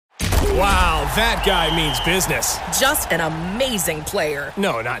Wow, that guy means business. Just an amazing player.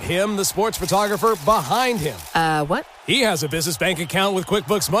 No, not him, the sports photographer behind him. What? He has a business bank account with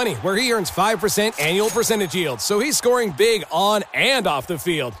QuickBooks Money where he earns 5% annual percentage yield, so he's scoring big on and off the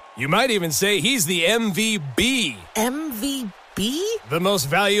field. You might even say he's the MVB. MVP? The most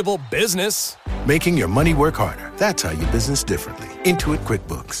valuable business. Making your money work harder. That's how you business differently. Intuit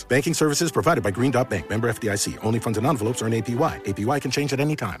QuickBooks. Banking services provided by Green Dot Bank. Member FDIC. Only funds and envelopes earn APY. APY can change at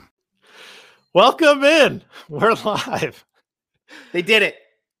any time. Welcome in. We're live. They did it.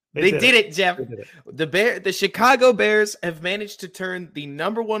 They did it, Jeff. They did it. The Chicago Bears have managed to turn the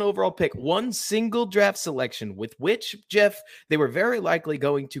number one overall pick, one single draft selection, with which, Jeff, they were very likely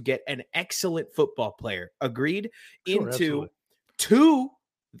going to get an excellent football player. Agreed? Sure, into absolutely. two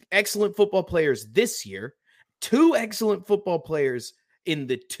excellent football players this year, two excellent football players in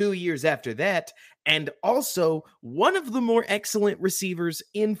the 2 years after that, and also one of the more excellent receivers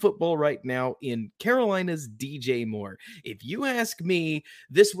in football right now in Carolina's DJ Moore. If you ask me,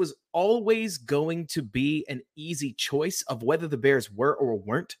 this was always going to be an easy choice of whether the Bears were or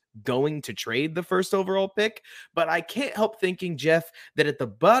weren't going to trade the first overall pick. But I can't help thinking, Jeff, that at the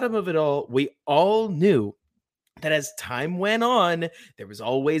bottom of it all, we all knew that as time went on, there was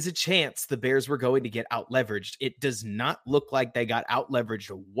always a chance the Bears were going to get out-leveraged. It does not look like they got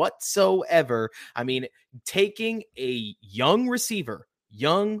out-leveraged whatsoever. I mean, taking a young receiver,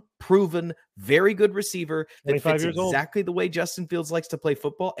 young, proven, very good receiver that fits exactly the way Justin Fields likes to play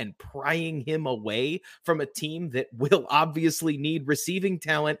football and prying him away from a team that will obviously need receiving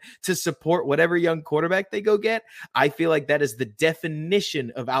talent to support whatever young quarterback they go get. I feel like that is the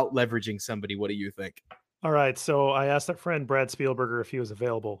definition of out-leveraging somebody. What do you think? All right. So I asked our friend Brad Spielberger if he was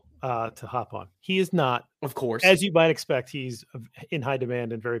available to hop on. He is not. Of course. As you might expect, he's in high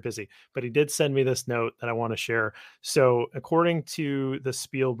demand and very busy. But he did send me this note that I want to share. So according to the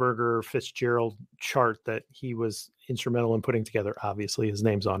Spielberger Fitzgerald chart that he was instrumental in putting together, obviously his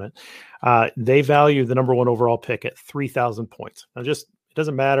name's on it, they value the number one overall pick at 3,000 points. Now, just it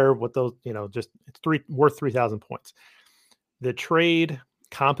doesn't matter what those, just it's worth 3,000 points. The trade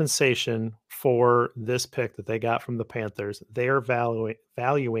compensation for this pick that they got from the Panthers, they are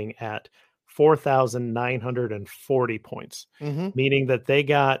valuing at 4,940 points, meaning that they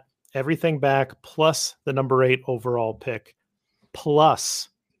got everything back plus the number 8 overall pick plus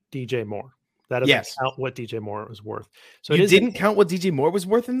DJ Moore. That doesn't count what DJ Moore was worth. So you didn't count what DJ Moore was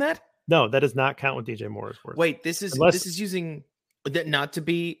worth in that? No, that does not count what DJ Moore is worth. Wait, this is using that not to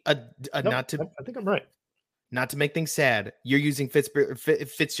be I think I'm right. Not to make things sad, you're using Fitzgerald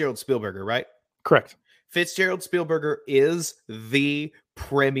Spielberger, right? Correct. Fitzgerald Spielberger is the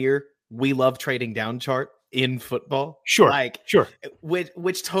premier we love trading down chart in football. Sure. Sure.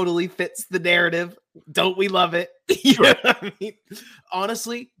 Which totally fits the narrative. Don't we love it? Sure. You know what I mean?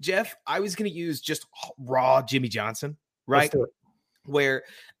 Honestly, Jeff, I was going to use just raw Jimmy Johnson, right? Let's do it. Where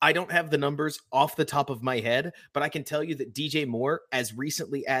I don't have the numbers off the top of my head, but I can tell you that DJ Moore, as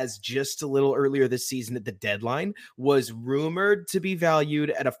recently as just a little earlier this season at the deadline, was rumored to be valued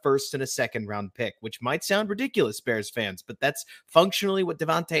at a first and a second round pick, which might sound ridiculous, Bears fans, but that's functionally what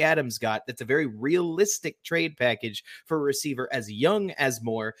Devontae Adams got. That's a very realistic trade package for a receiver as young as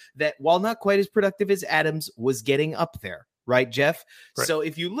Moore that, while not quite as productive as Adams, was getting up there. Right, Jeff? Right. So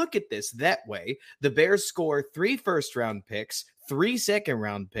if you look at this that way, the Bears score 3 first-round picks, 3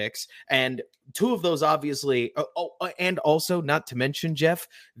 second-round picks, and 2 of those obviously, and also not to mention, Jeff,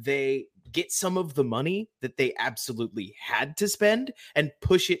 they get some of the money that they absolutely had to spend and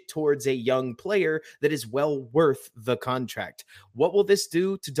push it towards a young player that is well worth the contract. What will this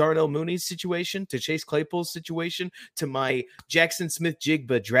do to Darnell Mooney's situation, to Chase Claypool's situation, to my Jackson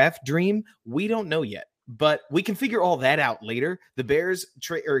Smith-Jigba draft dream? We don't know yet. But we can figure all that out later. The Bears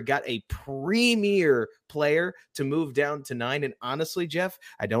got a premier player to move down to 9. And honestly, Jeff,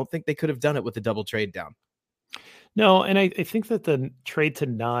 I don't think they could have done it with a double trade down. No, and I think that the trade to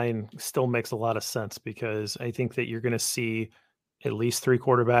 9 still makes a lot of sense because I think that you're going to see at least 3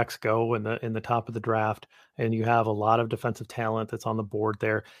 quarterbacks go in the top of the draft, and you have a lot of defensive talent that's on the board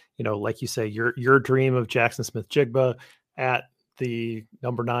there. Like you say, your dream of Jackson Smith-Jigba at the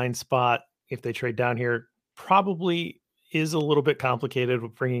number 9 spot, if they trade down here, probably is a little bit complicated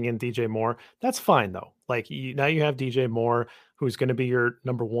with bringing in DJ Moore. That's fine though. Now you have DJ Moore, who's going to be your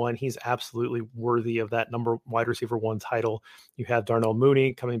number 1. He's absolutely worthy of that wide receiver 1 title. You have Darnell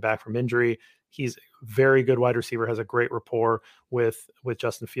Mooney coming back from injury. He's a very good wide receiver, has a great rapport with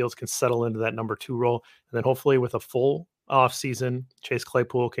Justin Fields, can settle into that number 2 role. And then hopefully with a full offseason, Chase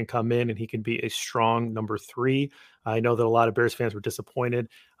Claypool can come in and he can be a strong number 3. I know that a lot of Bears fans were disappointed,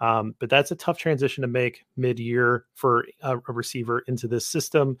 but that's a tough transition to make mid-year for a receiver into this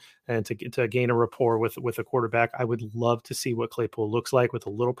system and to gain a rapport with a quarterback. I would love to see what Claypool looks like with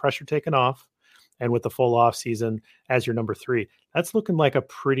a little pressure taken off and with the full offseason as your number 3. That's looking like a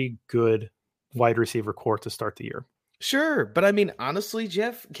pretty good wide receiver core to start the year. Sure, but I mean, honestly,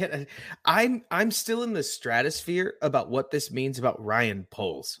 Jeff, I'm still in the stratosphere about what this means about Ryan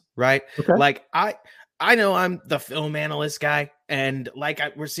Poles, right? Okay. Like I know I'm the film analyst guy, and like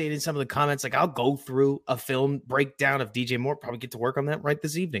we're seeing in some of the comments, like I'll go through a film breakdown of DJ Moore. Probably get to work on that right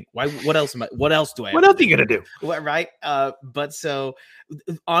this evening. Why? What else do I? What else are you gonna do? Right? But so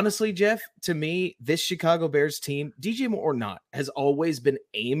honestly, Jeff, to me, this Chicago Bears team, DJ Moore or not, has always been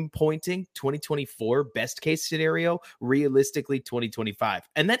aim pointing 2024 best case scenario, realistically 2025,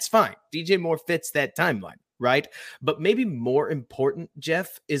 and that's fine. DJ Moore fits that timeline. Right. But maybe more important,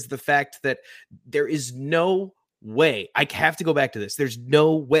 Jeff, is the fact that there is no way. I have to go back to this. There's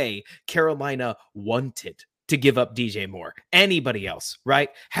no way Carolina wanted to give up DJ Moore. Anybody else, right?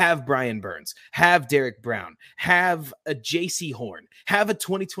 Have Brian Burns, have Derek Brown, have a JC Horn, have a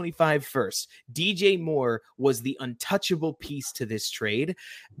 2025 first. DJ Moore was the untouchable piece to this trade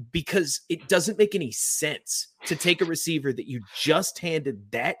because it doesn't make any sense to take a receiver that you just handed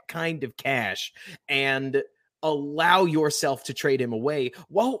that kind of cash and allow yourself to trade him away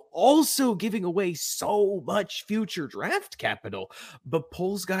while also giving away so much future draft capital. But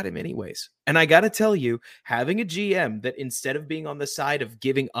Poles got him anyways. And I got to tell you, having a GM that instead of being on the side of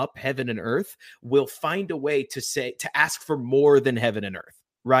giving up heaven and earth will find a way to ask for more than heaven and earth,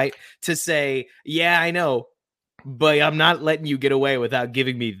 right? To say, yeah, I know, but I'm not letting you get away without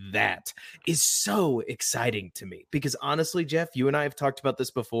giving me that is so exciting to me because honestly, Jeff, you and I have talked about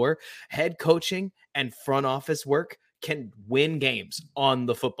this before. Head coaching and front office work can win games on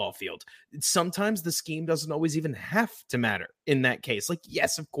the football field. Sometimes the scheme doesn't always even have to matter in that case. Like,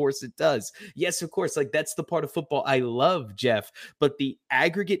 yes, of course it does. Yes, of course. Like that's the part of football I love, Jeff, but the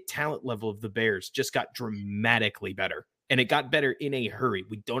aggregate talent level of the Bears just got dramatically better. And it got better in a hurry.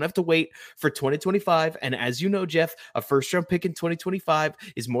 We don't have to wait for 2025. And as you know, Jeff, a first-round pick in 2025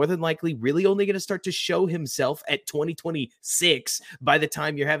 is more than likely really only going to start to show himself at 2026 by the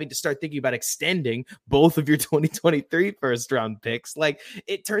time you're having to start thinking about extending both of your 2023 first-round picks. Like,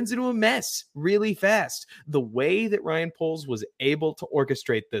 it turns into a mess really fast. The way that Ryan Poles was able to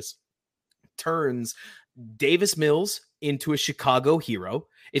orchestrate this turns Davis Mills into a Chicago hero.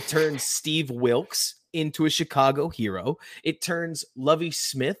 It turns Steve Wilkes into a Chicago hero. It turns Lovie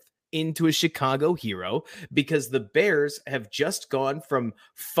Smith into a Chicago hero because the Bears have just gone from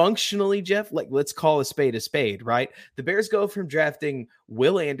functionally, Jeff, like let's call a spade, right? The Bears go from drafting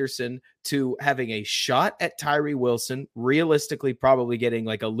Will Anderson to having a shot at Tyree Wilson, realistically probably getting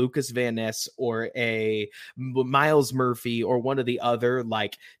like a Lucas Van Ness or a Miles Murphy or one of the other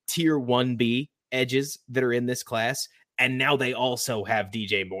like tier 1B edges that are in this class. And now they also have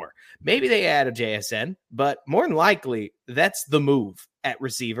DJ Moore. Maybe they add a JSN, but more than likely, that's the move at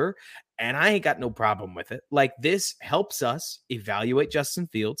receiver. And I ain't got no problem with it. Like, this helps us evaluate Justin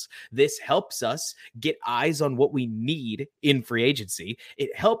Fields. This helps us get eyes on what we need in free agency.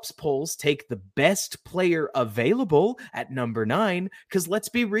 It helps Poles take the best player available at number 9. Because let's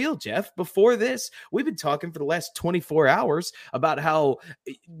be real, Jeff, before this, we've been talking for the last 24 hours about how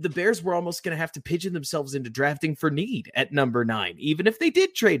the Bears were almost going to have to pigeon themselves into drafting for need at number 9, even if they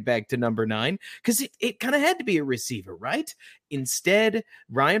did trade back to number 9, because it kind of had to be a receiver, right? Instead,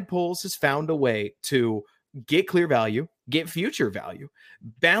 Ryan Poles has found a way to get clear value, get future value,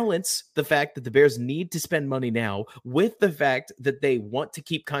 balance the fact that the Bears need to spend money now with the fact that they want to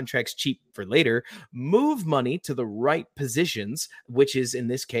keep contracts cheap for later, move money to the right positions, which is in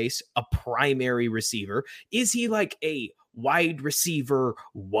this case, a primary receiver. Is he like a wide receiver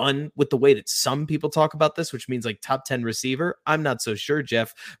 1 with the way that some people talk about this, which means like top 10 receiver? I'm not so sure,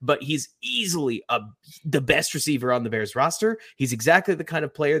 Jeff, but he's easily the best receiver on the Bears roster. He's exactly the kind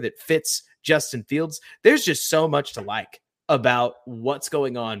of player that fits Justin Fields. There's just so much to like about what's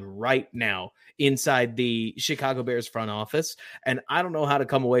going on right now inside the Chicago Bears front office. And I don't know how to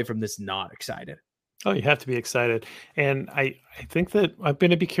come away from this not excited. Oh, you have to be excited. And I think that I'm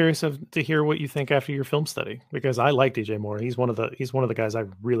going to be curious to hear what you think after your film study, because I like DJ Moore. He's one of the guys I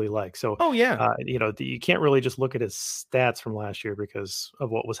really like. So, you can't really just look at his stats from last year because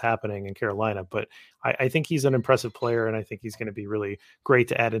of what was happening in Carolina. But I think he's an impressive player, and I think he's going to be really great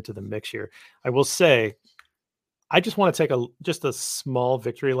to add into the mix here. I will say, I just want to take just a small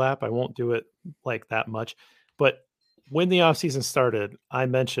victory lap. I won't do it like that much. But when the offseason started, I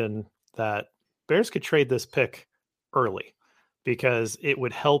mentioned that Bears could trade this pick early, because it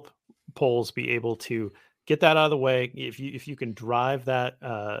would help Poles be able to get that out of the way. If you can drive that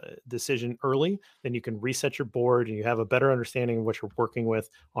decision early, then you can reset your board and you have a better understanding of what you're working with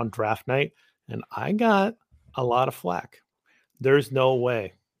on draft night. And I got a lot of flack. There's no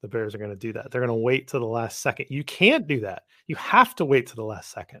way the Bears are going to do that. They're going to wait to the last second. You can't do that. You have to wait to the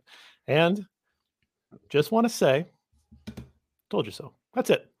last second. And just want to say, told you so. That's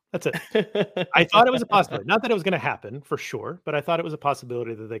it. I thought it was a possibility. Not that it was going to happen for sure, but I thought it was a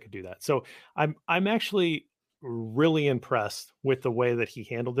possibility that they could do that. So I'm actually really impressed with the way that he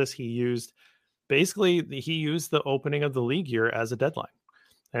handled this. He used the opening of the league year as a deadline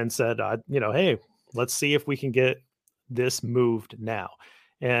and said, hey, let's see if we can get this moved now.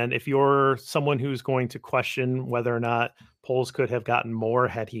 And if you're someone who's going to question whether or not Poles could have gotten more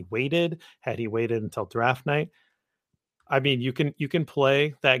had he waited until draft night, I mean, you can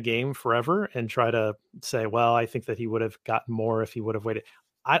play that game forever and try to say, well, I think that he would have gotten more if he would have waited.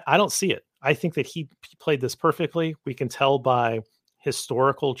 I don't see it. I think that he played this perfectly. We can tell by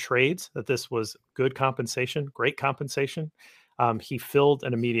historical trades that this was good compensation, great compensation. He filled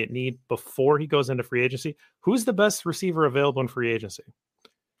an immediate need before he goes into free agency. Who's the best receiver available in free agency?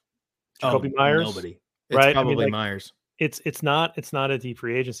 Jacoby Myers? Nobody. It's right? probably Myers. It's not a deep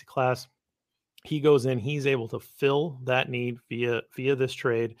free agency class. He goes in, he's able to fill that need via this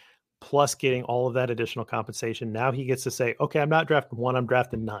trade, plus getting all of that additional compensation. Now he gets to say, okay, I'm not drafting 1, I'm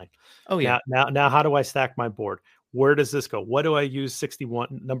drafting 9. Oh yeah. Now how do I stack my board? Where does this go? What do I use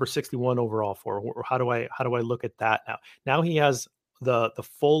number 61 overall for? Or how do I look at that now? Now he has the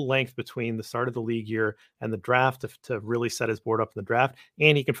full length between the start of the league year and the draft to really set his board up in the draft.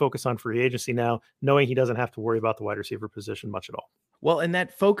 And he can focus on free agency now, knowing he doesn't have to worry about the wide receiver position much at all. Well, and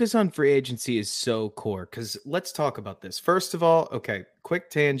that focus on free agency is so core, because let's talk about this. First of all, okay,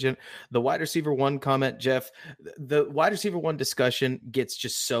 quick tangent. The wide receiver 1 comment, Jeff, the wide receiver 1 discussion gets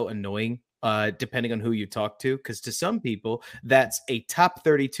just so annoying depending on who you talk to, because to some people, that's a top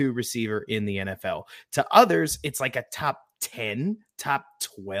 32 receiver in the NFL. To others, it's like a top 10, top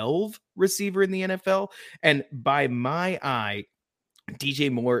 12 receiver in the NFL. And by my eye,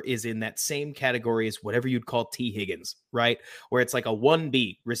 DJ Moore is in that same category as whatever you'd call T. Higgins, right? Where it's like a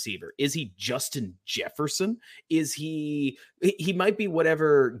 1B receiver. Is he Justin Jefferson? Is he might be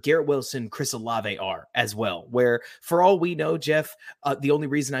whatever Garrett Wilson, Chris Olave are as well, where for all we know, Jeff, the only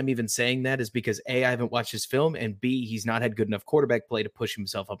reason I'm even saying that is because A, I haven't watched his film, and B, he's not had good enough quarterback play to push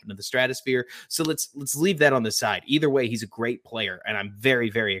himself up into the stratosphere. So let's leave that on the side. Either way, he's a great player, and I'm very,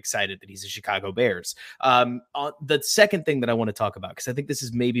 very excited that he's a Chicago Bears. The second thing that I want to talk about, because I think this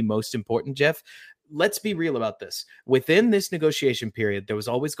is maybe most important, Jeff, let's be real about this. Within this negotiation period, there was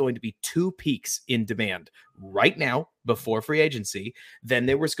always going to be 2 peaks in demand. Right now, before free agency, then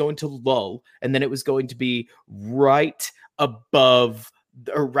there was going to lull, and then it was going to be right above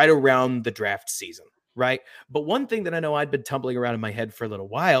or right around the draft season, right? But one thing that I know I'd been tumbling around in my head for a little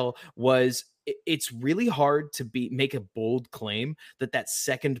while was it's really hard to make a bold claim that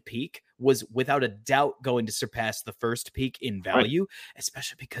second peak was without a doubt going to surpass the first peak in value, right?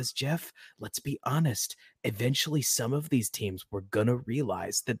 Especially because, Jeff, let's be honest, eventually some of these teams were going to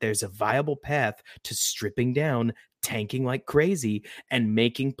realize that there's a viable path to stripping down, tanking like crazy, and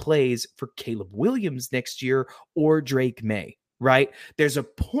making plays for Caleb Williams next year or Drake May. Right? There's a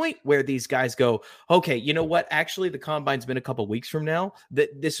point where these guys go, okay, you know what? Actually, the combine's been a couple weeks from now.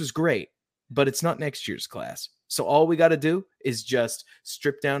 This was great, but it's not next year's class. So all we got to do is just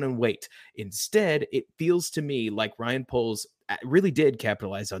strip down and wait. Instead, it feels to me like Ryan Poles really did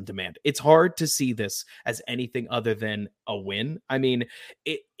capitalize on demand. It's hard to see this as anything other than a win. I mean,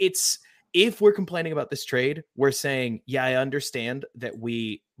 it's if we're complaining about this trade, we're saying, yeah, I understand that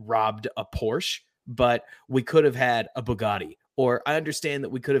we robbed a Porsche, but we could have had a Bugatti. Or I understand that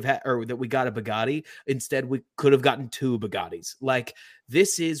we could have had, or that we got a Bugatti. Instead, we could have gotten 2 Bugattis. Like,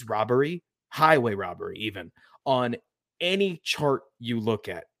 this is robbery, highway robbery, even on any chart you look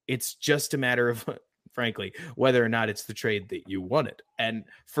at. It's just a matter of, frankly, whether or not it's the trade that you wanted. And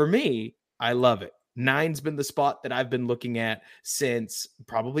for me, I love it. 9's been the spot that I've been looking at since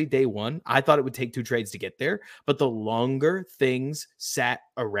probably day one. I thought it would take 2 trades to get there, but the longer things sat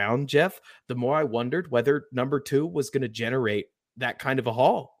around, Jeff, the more I wondered whether number 2 was going to generate that kind of a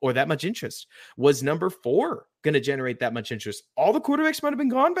haul or that much interest. Was number 4 going to generate that much interest? All the quarterbacks might have been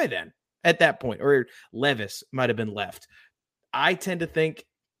gone by then at that point, or Levis might have been left. I tend to think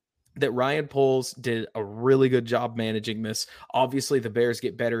that Ryan Poles did a really good job managing this. Obviously, the Bears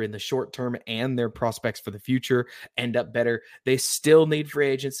get better in the short term, and their prospects for the future end up better. They still need free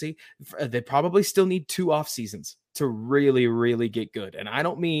agency. They probably still need 2 off seasons to really, really get good. And I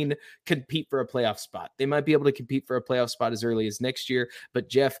don't mean compete for a playoff spot. They might be able to compete for a playoff spot as early as next year. But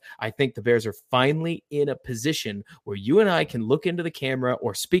Jeff, I think the Bears are finally in a position where you and I can look into the camera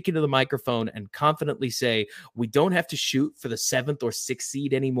or speak into the microphone and confidently say, we don't have to shoot for the 7th or 6th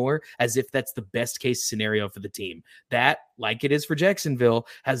seed anymore, as if that's the best case scenario for the team. That, like it is for Jacksonville,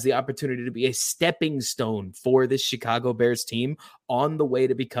 has the opportunity to be a stepping stone for this Chicago Bears team on the way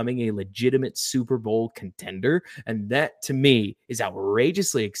to becoming a legitimate Super Bowl contender. And that, to me, is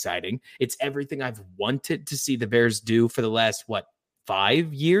outrageously exciting. It's everything I've wanted to see the Bears do for the last,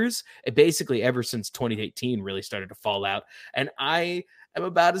 5 years? Basically, ever since 2018 really started to fall out. And I am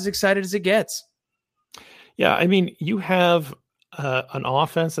about as excited as it gets. Yeah, I mean, you have an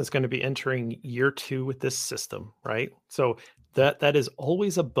offense that's going to be entering year 2 with this system, right? So that is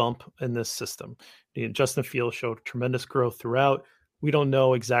always a bump in this system. Justin Fields showed tremendous growth throughout. We don't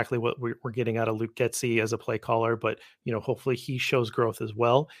know exactly what we're getting out of Luke Getsy as a play caller, but hopefully he shows growth as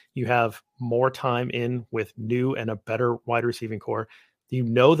well. You have more time in with new and a better wide receiving core.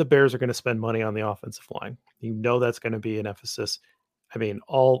 The Bears are going to spend money on the offensive line. That's going to be an emphasis. I mean,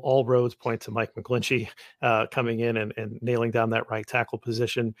 all roads point to Mike McGlinchey coming in and nailing down that right tackle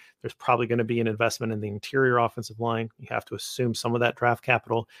position. There's probably going to be an investment in the interior offensive line. You have to assume some of that draft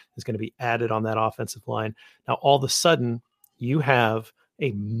capital is going to be added on that offensive line. Now, all of a sudden, you have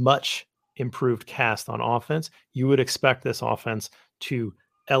a much improved cast on offense. You would expect this offense to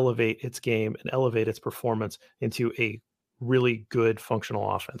elevate its game and elevate its performance into a really good functional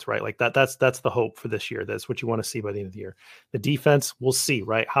offense, right? Like that's the hope for this year. That's what you want to see by the end of the year. The defense, we'll see,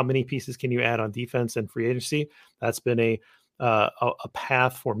 right? How many pieces can you add on defense and free agency? That's been a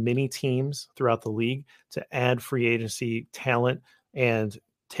path for many teams throughout the league to add free agency talent and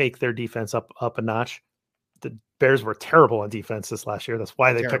take their defense up a notch. The Bears were terrible on defense this last year. That's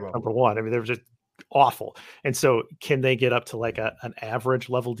why they picked number 1. I mean, they were just awful. And so can they get up to like an average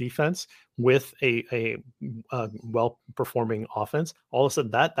level defense with a well-performing offense? All of a sudden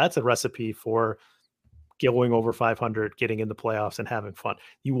that's a recipe for going over 500, getting in the playoffs and having fun.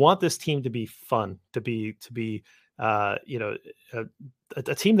 You want this team to be fun, to be a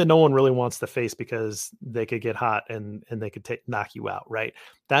team that no one really wants to face because they could get hot and they could knock you out, right?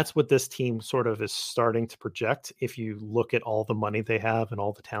 That's what this team sort of is starting to project. If you look at all the money they have and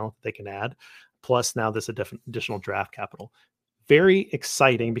all the talent they can add, plus now this additional draft capital. Very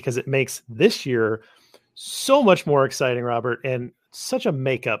exciting because it makes this year so much more exciting, Robert, and such a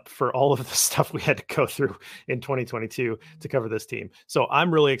makeup for all of the stuff we had to go through in 2022 to cover this team. So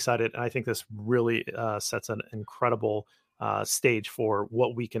I'm really excited. And I think this really sets an incredible stage for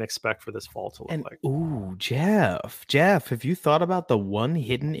what we can expect for this fall to look like. Ooh, Jeff, have you thought about the one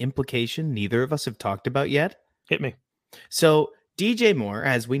hidden implication neither of us have talked about yet? Hit me. So DJ Moore,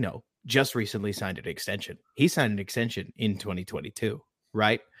 as we know, just recently signed an extension. He signed an extension in 2022,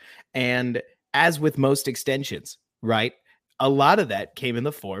 right? And as with most extensions, right, a lot of that came in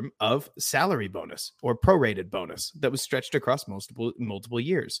the form of salary bonus or prorated bonus that was stretched across multiple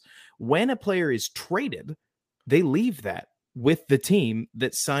years. When a player is traded, they leave that with the team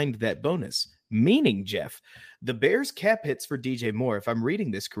that signed that bonus. Meaning, Jeff, the Bears cap hits for DJ Moore, if I'm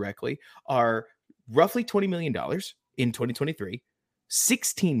reading this correctly, are roughly $20 million in 2023,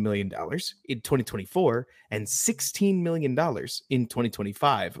 $16 million in 2024, and $16 million in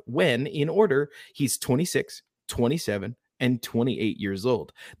 2025, when, in order, he's 26, 27, and 28 years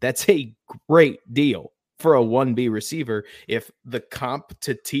old. That's a great deal for a 1B receiver if the comp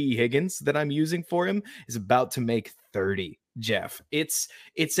to T. Higgins that I'm using for him is about to make 30, Jeff. It's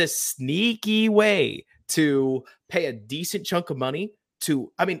a sneaky way to pay a decent chunk of money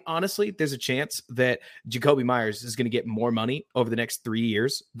I mean, honestly, there's a chance that Jakobi Meyers is going to get more money over the next 3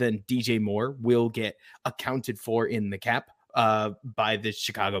 years than DJ Moore will get accounted for in the cap by the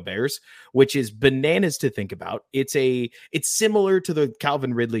Chicago Bears, which is bananas to think about. It's similar to the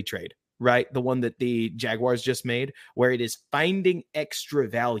Calvin Ridley trade, right? The one that the Jaguars just made, where it is finding extra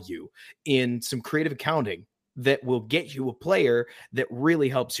value in some creative accounting that will get you a player that really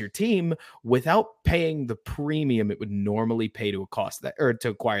helps your team without paying the premium it would normally pay to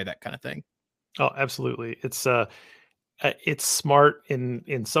acquire that kind of thing. Oh, absolutely. It's smart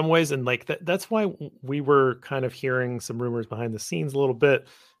in some ways. And like that's why we were kind of hearing some rumors behind the scenes a little bit,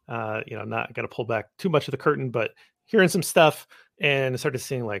 not going to pull back too much of the curtain, but hearing some stuff and started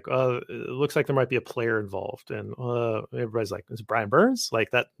seeing like, it looks like there might be a player involved. And everybody's like, is it Brian Burns? Like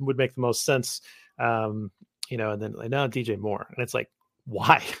that would make the most sense. And then like, now DJ Moore. And it's like,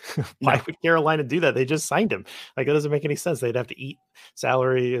 Why? Why No. would Carolina do that? They just signed him. Like, that doesn't make any sense. They'd have to eat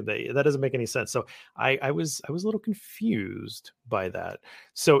salary. That doesn't make any sense. So I was a little confused by that.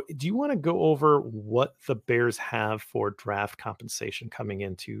 So do you want to go over what the Bears have for draft compensation coming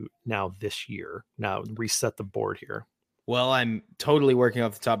into now this year? Now reset the board here. Well, I'm totally working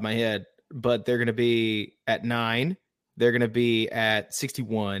off the top of my head, but they're going to be at 9. They're going to be at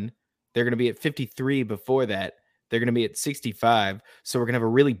 61. They're going to be at 53 before that. They're going to be at 65. So we're going to have a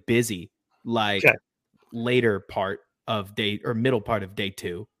really busy, later part of day or middle part of day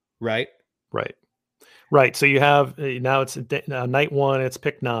 2, right? Right. So you have now it's night 1, it's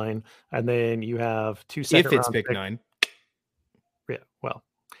pick 9, and then you have 2 second If it's round pick pick 9. Yeah, well,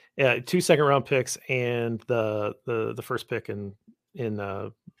 2 second round picks and the first pick in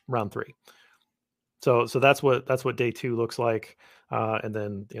round 3. So that's what day 2 looks like, and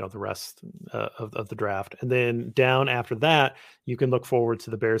then the rest of the draft, and then down after that, you can look forward to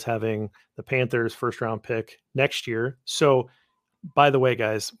the Bears having the Panthers first round pick next year. So, by the way,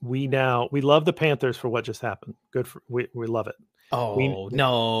 guys, we love the Panthers for what just happened. We love it. Oh,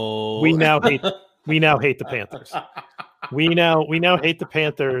 no. We now hate the Panthers. We now hate the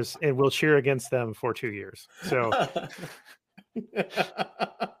Panthers, and we'll cheer against them for 2 years. So.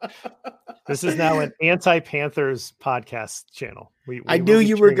 This is now an anti-Panthers podcast channel. I knew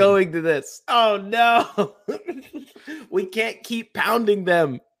you were going to this. Oh, no. We can't keep pounding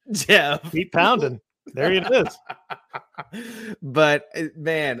them, Jeff. Keep pounding. There it is. But,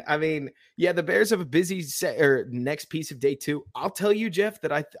 man, I mean, yeah, the Bears have a busy next piece of day 2. I'll tell you, Jeff,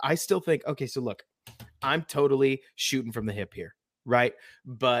 that I still think, okay, so look, I'm totally shooting from the hip here, right?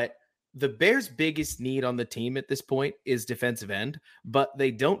 But the Bears' biggest need on the team at this point is defensive end, but they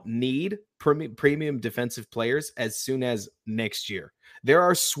don't need premium defensive players as soon as next year. There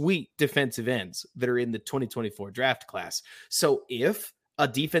are sweet defensive ends that are in the 2024 draft class. So if a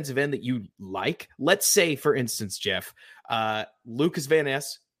defensive end that you like, let's say, for instance, Jeff, Lucas Van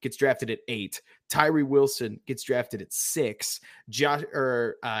Ness gets drafted at 8. Tyree Wilson gets drafted at 6.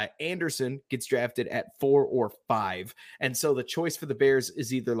 Anderson gets drafted at 4 or 5. And so the choice for the Bears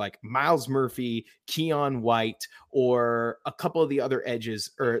is either like Miles Murphy, Keon White, or a couple of the other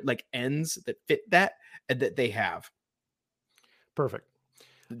edges or like ends that fit that and that they have. Perfect.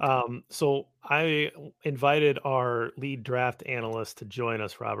 So I invited our lead draft analyst to join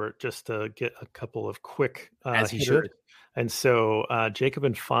us, Robert, just to get a couple of quick as he should. And so Jacob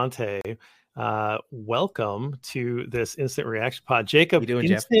Infante, welcome to this instant reaction pod. Jacob,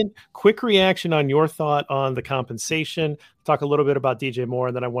 quick reaction on your thought on the compensation. Talk a little bit about DJ Moore,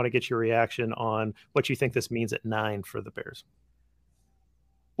 and then I want to get your reaction on what you think this means at 9 for the Bears.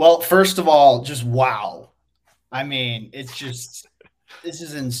 Well, first of all, just wow. I mean, this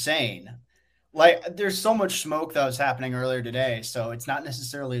is insane. Like, there's so much smoke that was happening earlier today, so it's not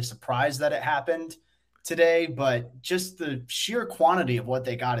necessarily a surprise that it happened today, but just the sheer quantity of what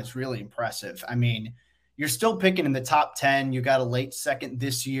they got is really impressive. I mean, you're still picking in the top 10. You got a late second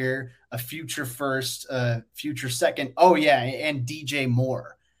this year, a future first, a future second. Oh yeah. And DJ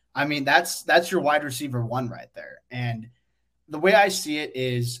Moore. I mean, that's your wide receiver 1 right there. And the way I see it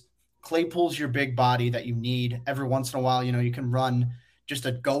is Claypool's your big body that you need every once in a while. You can run just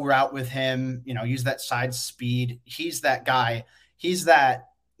a go route with him, use that side speed. He's that guy. He's that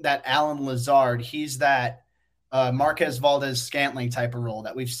Allen Lazard, he's that Marquez Valdez-Scantling type of role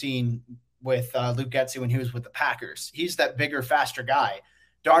that we've seen with Luke Getsy when he was with the Packers. He's that bigger, faster guy.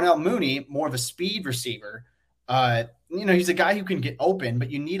 Darnell Mooney, more of a speed receiver. He's a guy who can get open,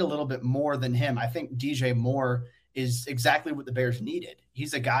 but you need a little bit more than him. I think DJ Moore is exactly what the Bears needed.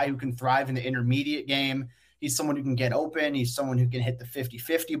 He's a guy who can thrive in the intermediate game. He's someone who can get open. He's someone who can hit the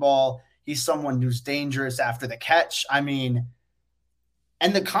 50-50 ball. He's someone who's dangerous after the catch. I mean,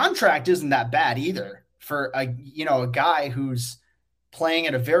 and the contract isn't that bad either for a guy who's playing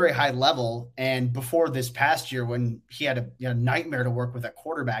at a very high level. And before this past year, when he had a nightmare to work with at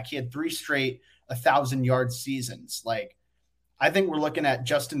quarterback, he had 3 straight 1,000-yard seasons. Like, I think we're looking at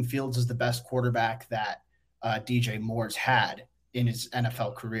Justin Fields as the best quarterback that DJ Moore's had in his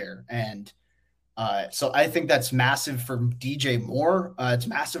NFL career. And so I think that's massive for DJ Moore. It's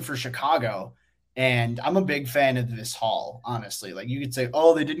massive for Chicago. And I'm a big fan of this haul, honestly. Like, you could say,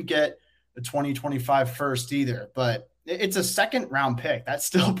 oh, they didn't get the 2025 first either, but it's a second-round pick. That's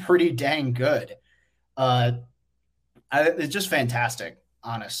still pretty dang good. It's just fantastic,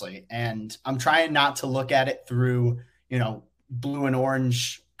 honestly. And I'm trying not to look at it through, blue and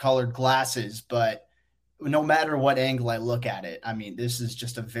orange colored glasses, but no matter what angle I look at it, I mean, this is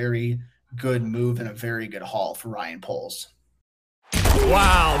just a very good move and a very good haul for Ryan Poles.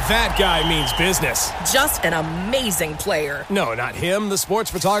 Wow, that guy means business. Just an amazing player. No, not him, the sports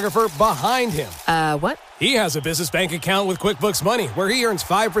photographer behind him. What? He has a business bank account with QuickBooks Money where he earns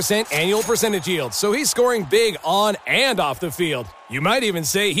 5% annual percentage yield, so he's scoring big on and off the field. You might even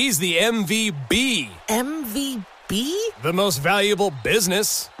say he's the MVB. MVP? The most valuable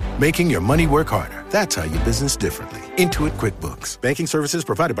business. Making your money work harder. That's how you business differently. Intuit QuickBooks. Banking services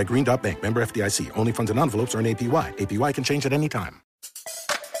provided by Green Dot Bank. Member FDIC. Only funds and envelopes earn APY. APY can change at any time.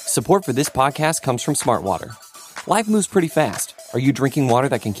 Support for this podcast comes from Smartwater. Life moves pretty fast. Are you drinking water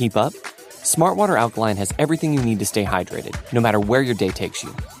that can keep up? Smartwater Alkaline has everything you need to stay hydrated, no matter where your day takes you.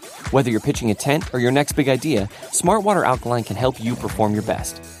 Whether you're pitching a tent or your next big idea, Smartwater Alkaline can help you perform your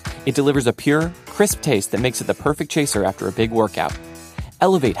best. It delivers a pure, crisp taste that makes it the perfect chaser after a big workout.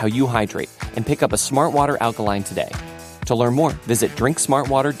 Elevate how you hydrate and pick up a Smartwater Alkaline today. To learn more, visit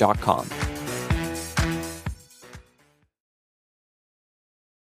drinksmartwater.com.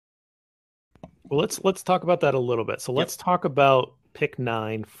 Well, let's talk about that a little bit. So let's talk about pick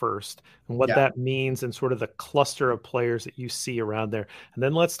 9 first and what that means and sort of the cluster of players that you see around there. And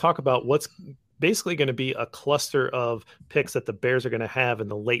then let's talk about what's basically going to be a cluster of picks that the Bears are going to have in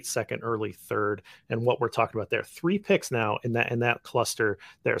the late second, early third, and what we're talking about there. 3 picks now in that cluster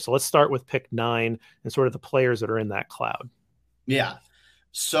there. So let's start with pick 9 and sort of the players that are in that cloud. Yeah.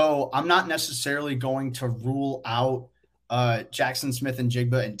 So I'm not necessarily going to rule out Jackson Smith and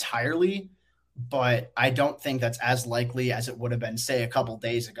Jigba entirely, but I don't think that's as likely as it would have been, say, a couple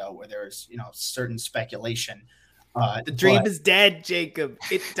days ago, where there's certain speculation. The dream is dead, Jacob.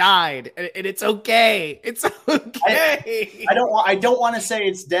 It died, and it's okay. It's okay. I don't want to say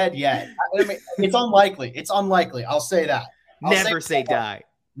it's dead yet. I mean, it's unlikely. It's unlikely. I'll say that. Never say die.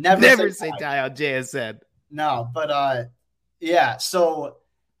 Never say die on JSN. No, but yeah. So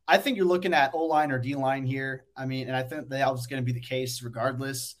I think you're looking at O-line or D-line here. I mean, and I think that was going to be the case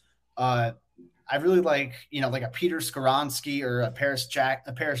regardless. I really like, like a Peter Skoronski or a Paris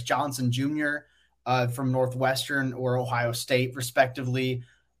Johnson Jr. From Northwestern or Ohio State, respectively.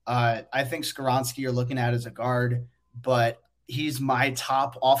 I think Skoronski you're looking at as a guard, but he's my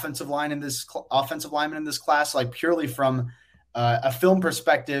top offensive lineman in this class, like purely from a film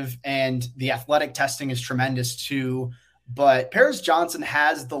perspective, and the athletic testing is tremendous too. But Paris Johnson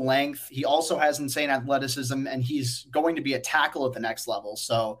has the length. He also has insane athleticism, and he's going to be a tackle at the next level.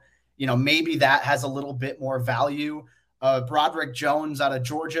 So, maybe that has a little bit more value. Broderick Jones out of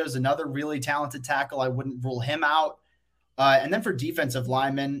Georgia is another really talented tackle. I wouldn't rule him out. And then for defensive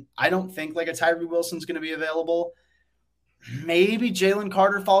linemen, I don't think like a Tyree Wilson's going to be available. Maybe Jalen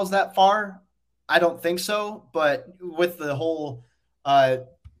Carter falls that far. I don't think so. But with the whole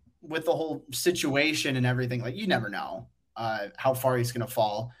situation and everything, like you never know how far he's going to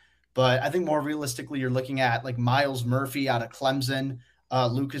fall. But I think more realistically, you're looking at like Miles Murphy out of Clemson,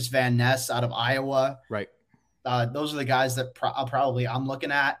 Lucas Van Ness out of Iowa. Right. Those are the guys that I'm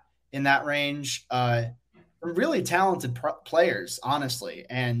looking at in that range. Really talented players, honestly.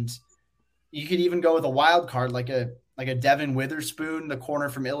 And you could even go with a wild card like a Devin Witherspoon, the corner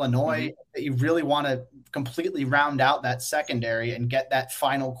from Illinois, that you really want to completely round out that secondary and get that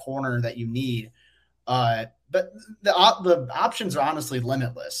final corner that you need. But the options are honestly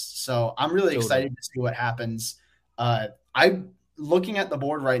limitless. So I'm really excited to see what happens. Looking at the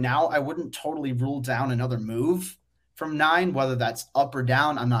board right now, I wouldn't totally rule down another move from 9, whether that's up or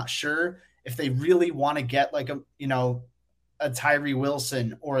down. I'm not sure. If they really want to get like a Tyree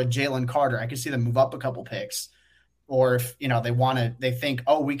Wilson or a Jalen Carter, I could see them move up a couple picks. Or if, they think,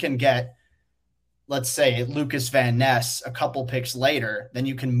 we can get, let's say, Lucas Van Ness a couple picks later, then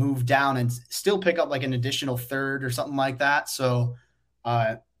you can move down and still pick up like an additional third or something like that. So,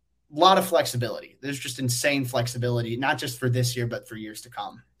 a lot of flexibility. There's just insane flexibility, not just for this year, but for years to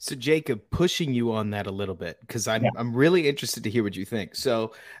come. So Jacob, pushing you on that a little bit, because I'm really interested to hear what you think.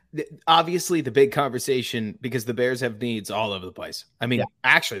 So obviously the big conversation, because the Bears have needs all over the place. I mean,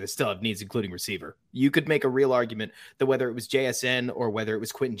 actually they still have needs, including receiver. You could make a real argument that whether it was JSN or whether it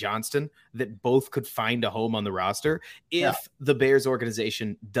was Quentin Johnston, that both could find a home on the roster if the Bears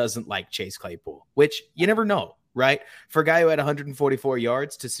organization doesn't like Chase Claypool, which you never know. Right? For a guy who had 144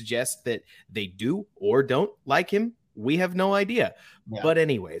 yards, to suggest that they do or don't like him, we have no idea. Yeah. But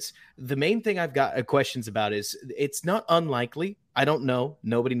anyways, the main thing I've got questions about is it's not unlikely. I don't know.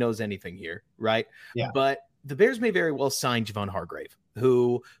 Nobody knows anything here. Right? Yeah. But the Bears may very well sign Javon Hargrave,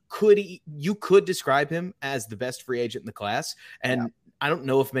 who you could describe him as the best free agent in the class. And I don't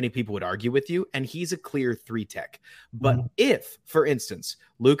know if many people would argue with you. And he's a clear 3 tech. But if, for instance,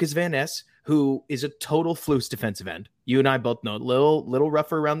 Lucas Van Ness, who is a total Flus defensive end, You and I both know, little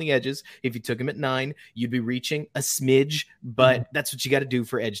rougher around the edges. If you took him at 9, you'd be reaching a smidge, but that's what you got to do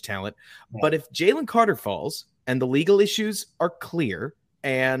for edge talent. Yeah. But if Jalen Carter falls and the legal issues are clear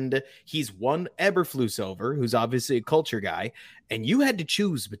and he's one Eberflus over, who's obviously a culture guy, and you had to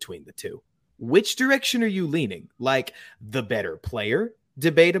choose between the two, which direction are you leaning? Like the better player,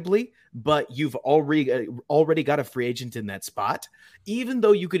 debatably, but you've already got a free agent in that spot, even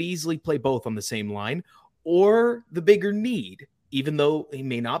though you could easily play both on the same line, or the bigger need, even though he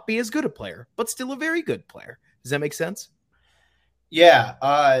may not be as good a player, but still a very good player. Does that make sense? Yeah.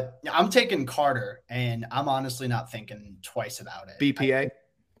 I'm taking Carter, and I'm honestly not thinking twice about it. BPA?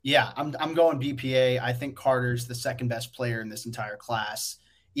 I'm going BPA. I think Carter's the second best player in this entire class.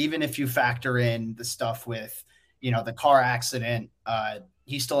 Even if you factor in the stuff with, the car accident,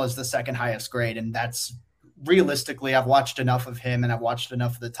 he still has the second highest grade. And that's realistically, I've watched enough of him and I've watched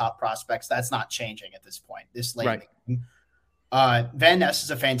enough of the top prospects. That's not changing at this point, this late. Right. Van Ness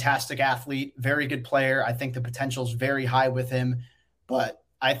is a fantastic athlete, very good player. I think the potential is very high with him, but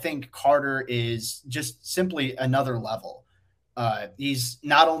I think Carter is just simply another level. He's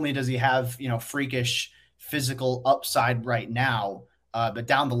not only does he have, freakish physical upside right now, but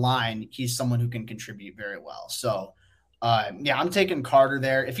down the line, he's someone who can contribute very well. So, I'm taking Carter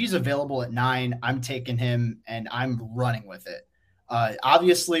there. If he's available at 9, I'm taking him and I'm running with it.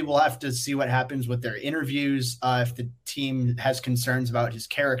 Obviously, we'll have to see what happens with their interviews. If the team has concerns about his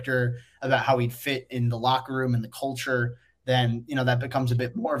character, about how he'd fit in the locker room and the culture, then, that becomes a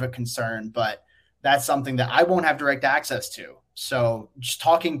bit more of a concern. But that's something that I won't have direct access to. So just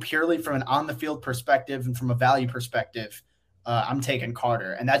talking purely from an on-the-field perspective and from a value perspective, I'm taking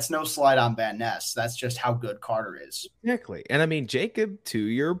Carter, and that's no slide on Van Ness. That's just how good Carter is. Exactly. And Jacob, to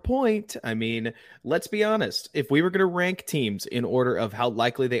your point, let's be honest. If we were going to rank teams in order of how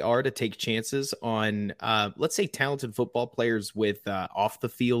likely they are to take chances on, let's say, talented football players with off the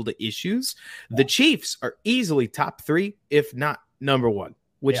field issues, the Chiefs are easily top 3, if not number 1.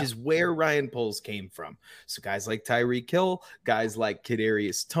 Which is where Ryan Poles came from. So guys like Tyreek Hill, guys like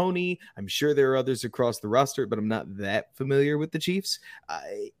Kadarius Toney, I'm sure there are others across the roster, but I'm not that familiar with the Chiefs.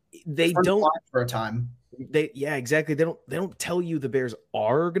 They don't for a time. Exactly. They don't tell you the Bears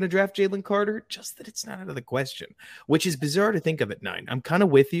are going to draft Jalen Carter, just that it's not out of the question, which is bizarre to think of at 9. I'm kind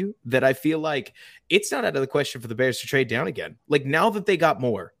of with you that I feel like it's not out of the question for the Bears to trade down again. Like now that they got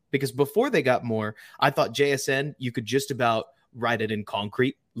more, because before they got more, I thought JSN, you could just about write it in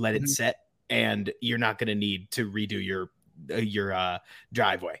concrete, let it set, and you're not going to need to redo your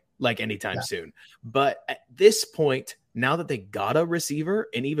driveway like anytime soon. But at this point, now that they got a receiver,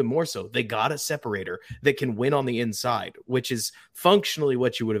 and even more so, they got a separator that can win on the inside, which is functionally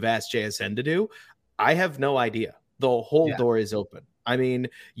what you would have asked JSN to do. I have no idea. The whole door is open.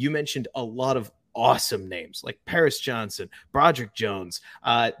 You mentioned a lot of awesome names like Paris Johnson, Broderick Jones,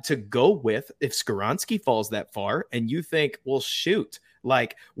 to go with if Skoronski falls that far and you think, well, shoot,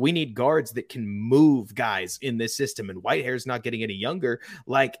 like we need guards that can move guys in this system and Whitehair's not getting any younger,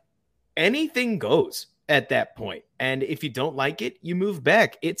 like anything goes at that point. And if you don't like it, you move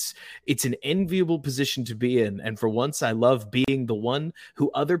back. It's an enviable position to be in. And for once, I love being the one who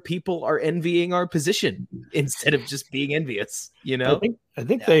other people are envying our position instead of just being envious, I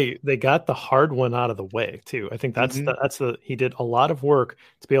think they got the hard one out of the way too. I think that's he did a lot of work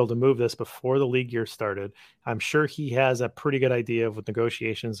to be able to move this before the league year started. I'm sure he has a pretty good idea of what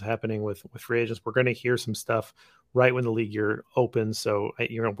negotiations happening with free agents. We're going to hear some stuff right when the league year opens. So,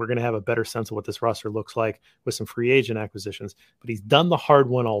 we're going to have a better sense of what this roster looks like with some free agent acquisitions, but he's done the hard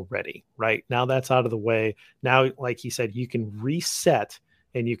one already, right? Now that's out of the way. Now, like he said, you can reset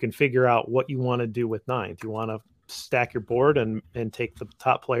and you can figure out what you want to do with 9. Do you want to stack your board and take the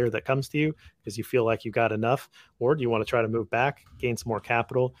top player that comes to you because you feel like you got enough, or do you want to try to move back, gain some more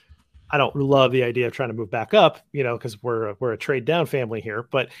capital? I don't love the idea of trying to move back up, because we're a trade down family here,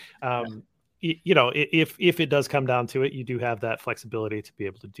 but if it does come down to it, you do have that flexibility to be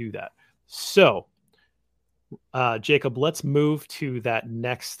able to do that. So, Jacob, let's move to that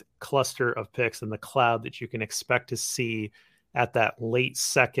next cluster of picks in the cloud that you can expect to see at that late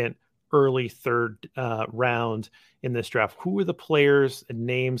second, early third round in this draft. Who are the players and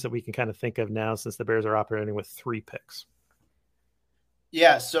names that we can kind of think of now since the Bears are operating with 3 picks?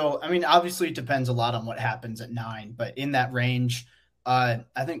 Yeah, so, obviously it depends a lot on what happens at 9, but in that range, I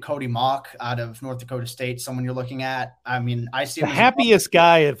think Cody Mock out of North Dakota State, someone you're looking at. I see him the happiest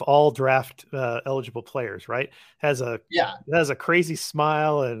guy of all draft eligible players, right? Has a crazy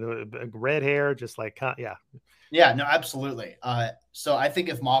smile and red hair, just like, Yeah, no, absolutely. So I think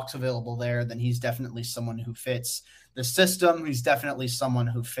if Mock's available there, then he's definitely someone who fits the system. He's definitely someone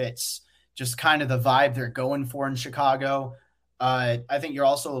who fits just kind of the vibe they're going for in Chicago. I think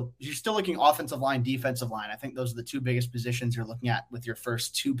you're still looking offensive line, defensive line. I think those are the two biggest positions you're looking at with your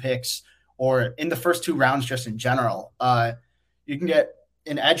first 2 picks or in the first 2 rounds just in general. You can get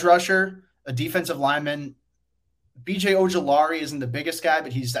an edge rusher, a defensive lineman. BJ Ojulari isn't the biggest guy,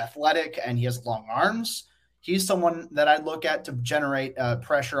 but he's athletic and he has long arms. He's someone that I'd look at to generate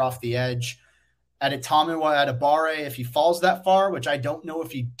pressure off the edge. Adetomiwa Adebawore, if he falls that far, which I don't know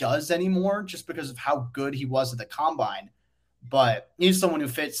if he does anymore just because of how good he was at the combine, but he's someone who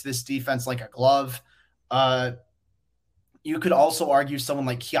fits this defense like a glove. You could also argue someone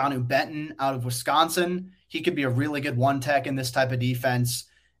like Keanu Benton out of Wisconsin. He could be a really good one tech in this type of defense.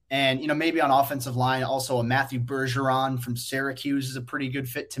 And, maybe on offensive line, also a Matthew Bergeron from Syracuse is a pretty good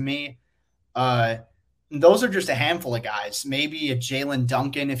fit to me. Those are just a handful of guys. Maybe a Jalen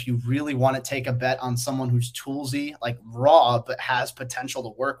Duncan if you really want to take a bet on someone who's toolsy, like raw, but has potential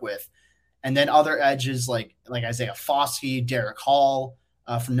to work with. And then other edges like Isaiah Foskey, Derek Hall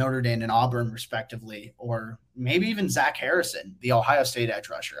from Notre Dame and Auburn, respectively, or maybe even Zach Harrison, the Ohio State edge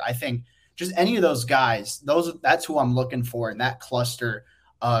rusher. I think just any of those guys, that's who I'm looking for in that cluster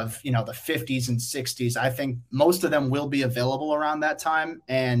of, the 50s and 60s. I think most of them will be available around that time.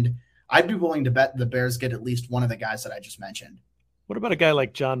 And I'd be willing to bet the Bears get at least one of the guys that I just mentioned. What about a guy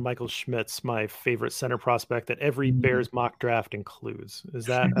like John Michael Schmitz, my favorite center prospect that every Bears mock draft includes? Is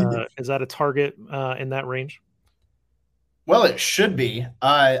that a target in that range? Well, it should be.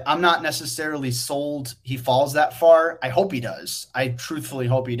 I'm not necessarily sold he falls that far. I hope he does. I truthfully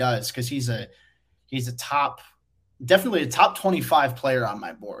hope he does because he's a definitely a top 25 player on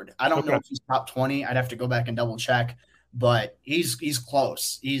my board. I don't know if he's top 20. I'd have to go back and double check, but he's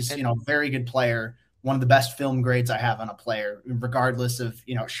close. He's, very good player. One of the best film grades I have on a player, regardless of,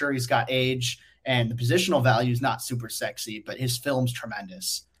 sure, he's got age and the positional value is not super sexy, but his film's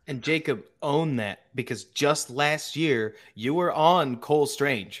tremendous. And Jacob, own that, because just last year you were on Cole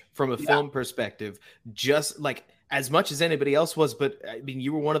Strange from a film perspective, just like as much as anybody else was. But I mean,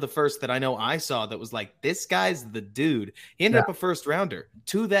 you were one of the first that I know I saw that was like, this guy's the dude. He ended up a first rounder.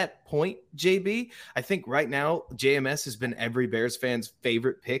 To that point, JB, I think right now JMS has been every Bears fan's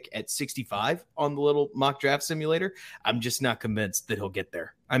favorite pick at 65 on the little mock draft simulator. I'm just not convinced that he'll get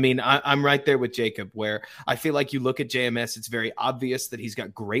there. I mean, I'm right there with Jacob, where I feel like you look at JMS, it's very obvious that he's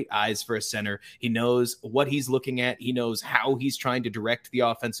got great eyes for a center. He knows what he's looking at. He knows how he's trying to direct the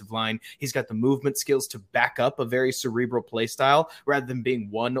offensive line. He's got the movement skills to back up a very cerebral play style rather than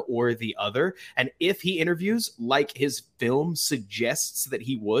being one or the other. And if he interviews like his film suggests that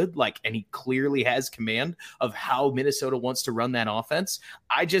he would, and he clearly has command of how Minnesota wants to run that offense,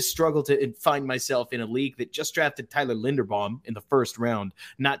 I just struggle to find myself in a league that just drafted Tyler Linderbaum in the first round,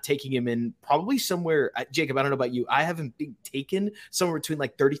 not taking him in probably somewhere. Jacob, I don't know about you. I haven't been taken somewhere between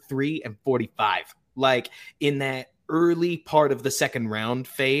 33 and 45, in that early part of the second round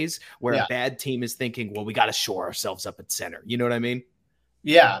phase where a bad team is thinking, well, we got to shore ourselves up at center. You know what I mean?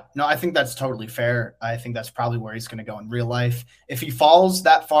 Yeah, no, I think that's totally fair. I think that's probably where he's going to go in real life. If he falls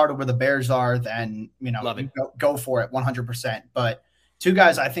that far to where the Bears are, then, go for it 100%. But two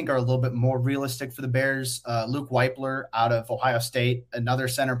guys I think are a little bit more realistic for the Bears, Luke Weipler out of Ohio State, another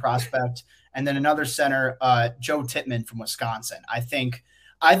center prospect, and then another center, Joe Tippmann from Wisconsin. I think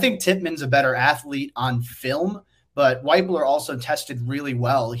Tippmann's a better athlete on film, but Weipler also tested really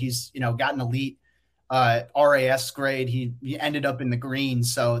well. He's, got an elite RAS grade. He ended up in the green.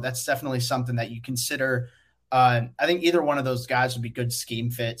 So that's definitely something that you consider. I think either one of those guys would be good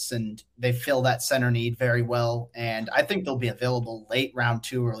scheme fits, and they fill that center need very well. And I think they'll be available late round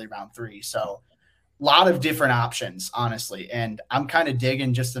 2, early round 3. So a lot of different options, honestly. And I'm kind of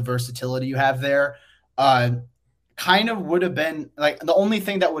digging just the versatility you have there. Kind of would have been the only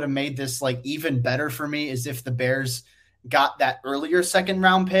thing that would have made this even better for me is if the Bears got that earlier second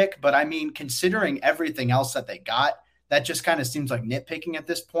round pick. But I mean, considering everything else that they got, that just kind of seems like nitpicking at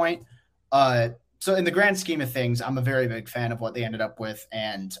this point. So in the grand scheme of things, I'm a very big fan of what they ended up with.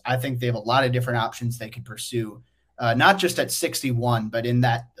 And I think they have a lot of different options they could pursue, not just at 61, but in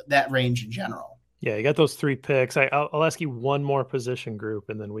that range in general. Yeah, you got those 3 picks. I'll ask you one more position group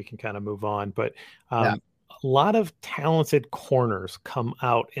and then we can kind of move on. But a lot of talented corners come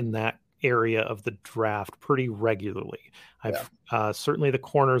out in that area of the draft pretty regularly. Certainly the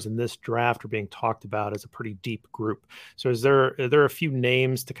corners in this draft are being talked about as a pretty deep group. So are there a few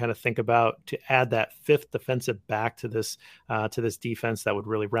names to kind of think about to add that 5th defensive back to this defense that would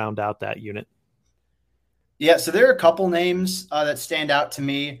really round out that unit? Yeah, so there are a couple names that stand out to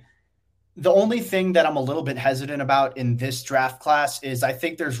me. The only thing that I'm a little bit hesitant about in this draft class is I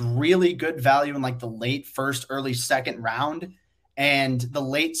think there's really good value in the late first, early second round. and the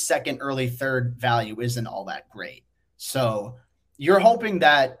late second, early third value isn't all that great. So you're hoping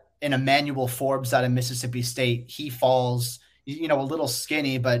that in Emmanuel Forbes out of Mississippi State, he falls, a little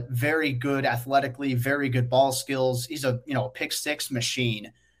skinny, but very good athletically, very good ball skills. He's a, pick six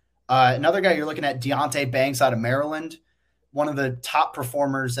machine. Another guy you're looking at, Deonte Banks out of Maryland, one of the top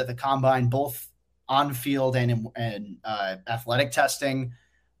performers at the combine, both on field and athletic testing.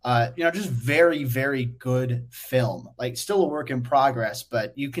 Just very, very good film. Like, still a work in progress,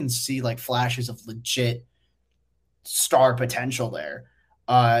 but you can see like flashes of legit star potential there.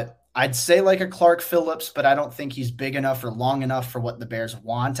 I'd say like a Clark Phillips, but I don't think he's big enough or long enough for what the Bears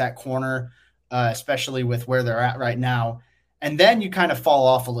want at corner, especially with where they're at right now. And then you kind of fall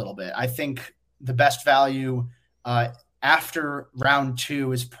off a little bit. I think the best value after round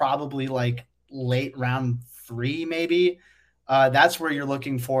 2 is probably like late round 3, maybe. That's where you're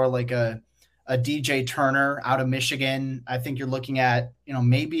looking for like a DJ Turner out of Michigan. I think you're looking at,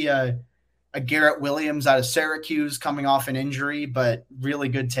 maybe a Garrett Williams out of Syracuse coming off an injury, but really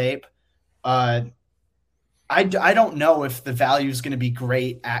good tape. I don't know if the value is going to be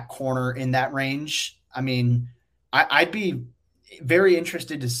great at corner in that range. I mean, I'd be very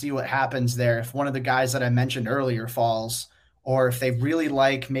interested to see what happens there if one of the guys that I mentioned earlier falls, or if they really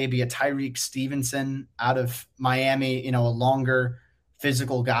like maybe a Tyreek Stevenson out of Miami, a longer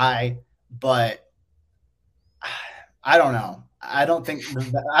physical guy. But I don't know. I don't think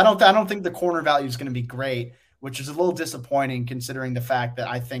the corner value is going to be great, which is a little disappointing considering the fact that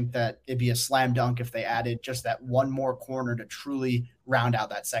I think that it'd be a slam dunk if they added just that one more corner to truly round out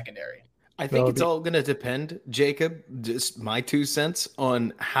that secondary. I think it's all going to depend, Jacob, just my 2 cents,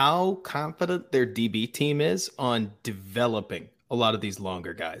 on how confident their DB team is on developing a lot of these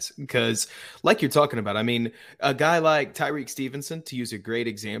longer guys. Because like you're talking about, I mean, a guy like Tyreek Stevenson, to use a great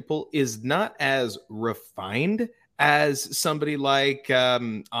example, is not as refined as somebody like,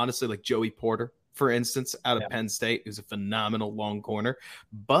 honestly, like Joey Porter, for instance, out of Penn State, who's a phenomenal long corner.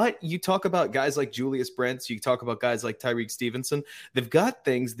 But you talk about guys like Julius Brents, you talk about guys like Tyreek Stevenson, they've got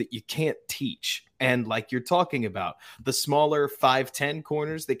things that you can't teach. And like you're talking about, the smaller 5'10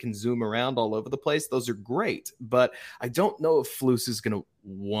 corners that can zoom around all over the place, those are great. But I don't know if Flus is going to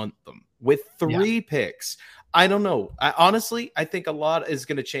want them. With 3 picks, I don't know. Honestly, I think a lot is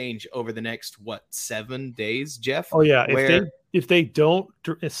going to change over the next, 7 days, Jeff? Oh, yeah. If they don't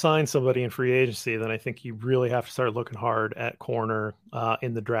sign somebody in free agency, then I think you really have to start looking hard at corner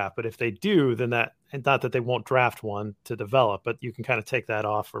in the draft. But if they do, then and not that they won't draft one to develop, but you can kind of take that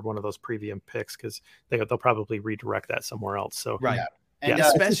off for one of those premium picks because they'll probably redirect that somewhere else. So right. Yeah. And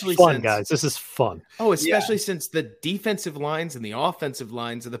especially fun, guys. This is fun. Oh, especially since the defensive lines and the offensive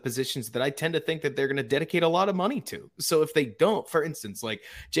lines are the positions that I tend to think that they're going to dedicate a lot of money to. So if they don't, for instance, like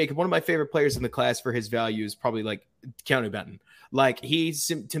Jacob, one of my favorite players in the class for his value is probably like Keanu Benton. Like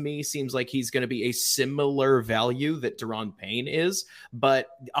to me seems like he's going to be a similar value that Daron Payne is, but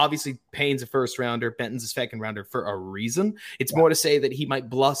obviously Payne's a first rounder, Benton's a second rounder for a reason. It's more to say that he might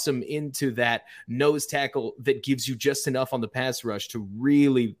blossom into that nose tackle that gives you just enough on the pass rush to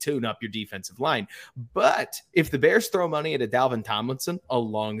really tune up your defensive line. But if the Bears throw money at a Dalvin Tomlinson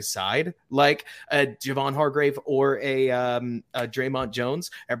alongside like a Javon Hargrave or a Draymond Jones,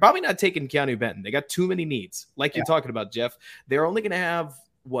 they're probably not taking Keanu Benton. They got too many needs. Like you're talking about, Jeff, they're only going to have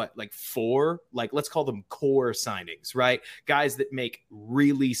 4, let's call them core signings, right? Guys that make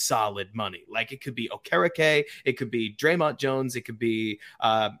really solid money. Like it could be Okereke, it could be Draymond Jones, it could be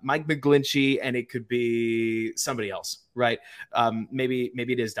Mike McGlinchey, and it could be somebody else, right? Maybe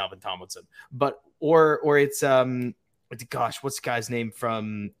it is Dalvin Tomlinson, but or it's gosh, what's the guy's name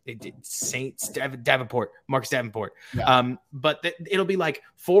from Saints? Davenport, Marcus Davenport. Yeah. But it'll be like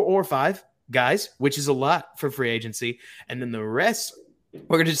 4 or 5 guys, which is a lot for free agency. And then the rest,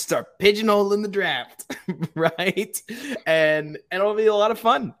 we're going to just start pigeonholing the draft, right? And it'll be a lot of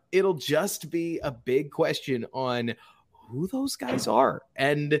fun. It'll just be a big question on who those guys are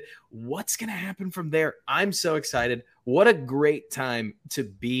and what's going to happen from there. I'm so excited. What a great time to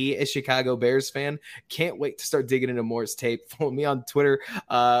be a Chicago Bears fan. Can't wait to start digging into Moore's tape. Follow me on Twitter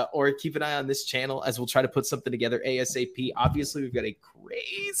or keep an eye on this channel as we'll try to put something together ASAP. Obviously, we've got a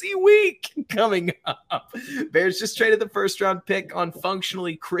crazy week coming up. Bears just traded the first round pick on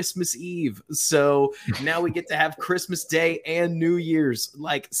functionally Christmas Eve. So now we get to have Christmas Day and New Year's,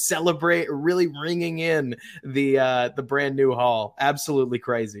 like celebrate, really ringing in the brand new haul. Absolutely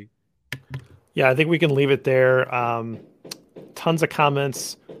crazy. Yeah, I think we can leave it there. Tons of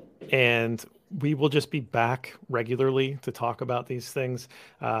comments, and we will just be back regularly to talk about these things.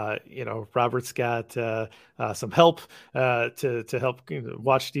 Robert's got some help to help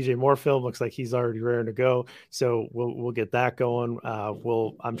watch DJ Moore film. Looks like he's already raring to go. So we'll get that going.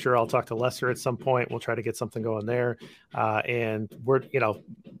 I'm sure I'll talk to Lester at some point. We'll try to get something going there. And we're,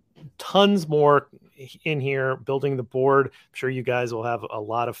 tons more in here building the board. I'm sure you guys will have a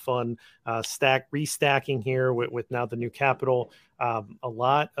lot of fun restacking here with now the new Capitol. A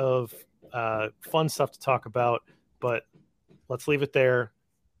lot of fun stuff to talk about, but let's leave it there.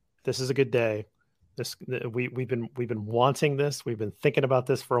 This is a good day. We've been wanting this. We've been thinking about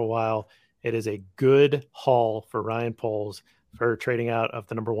this for a while. It is a good haul for Ryan Poles for trading out of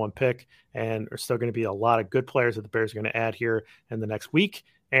the number 1 pick, and there's still going to be a lot of good players that the Bears are going to add here in the next week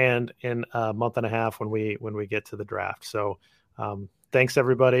and in a month and a half when we get to the draft. So thanks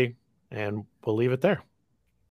everybody, and we'll leave it there.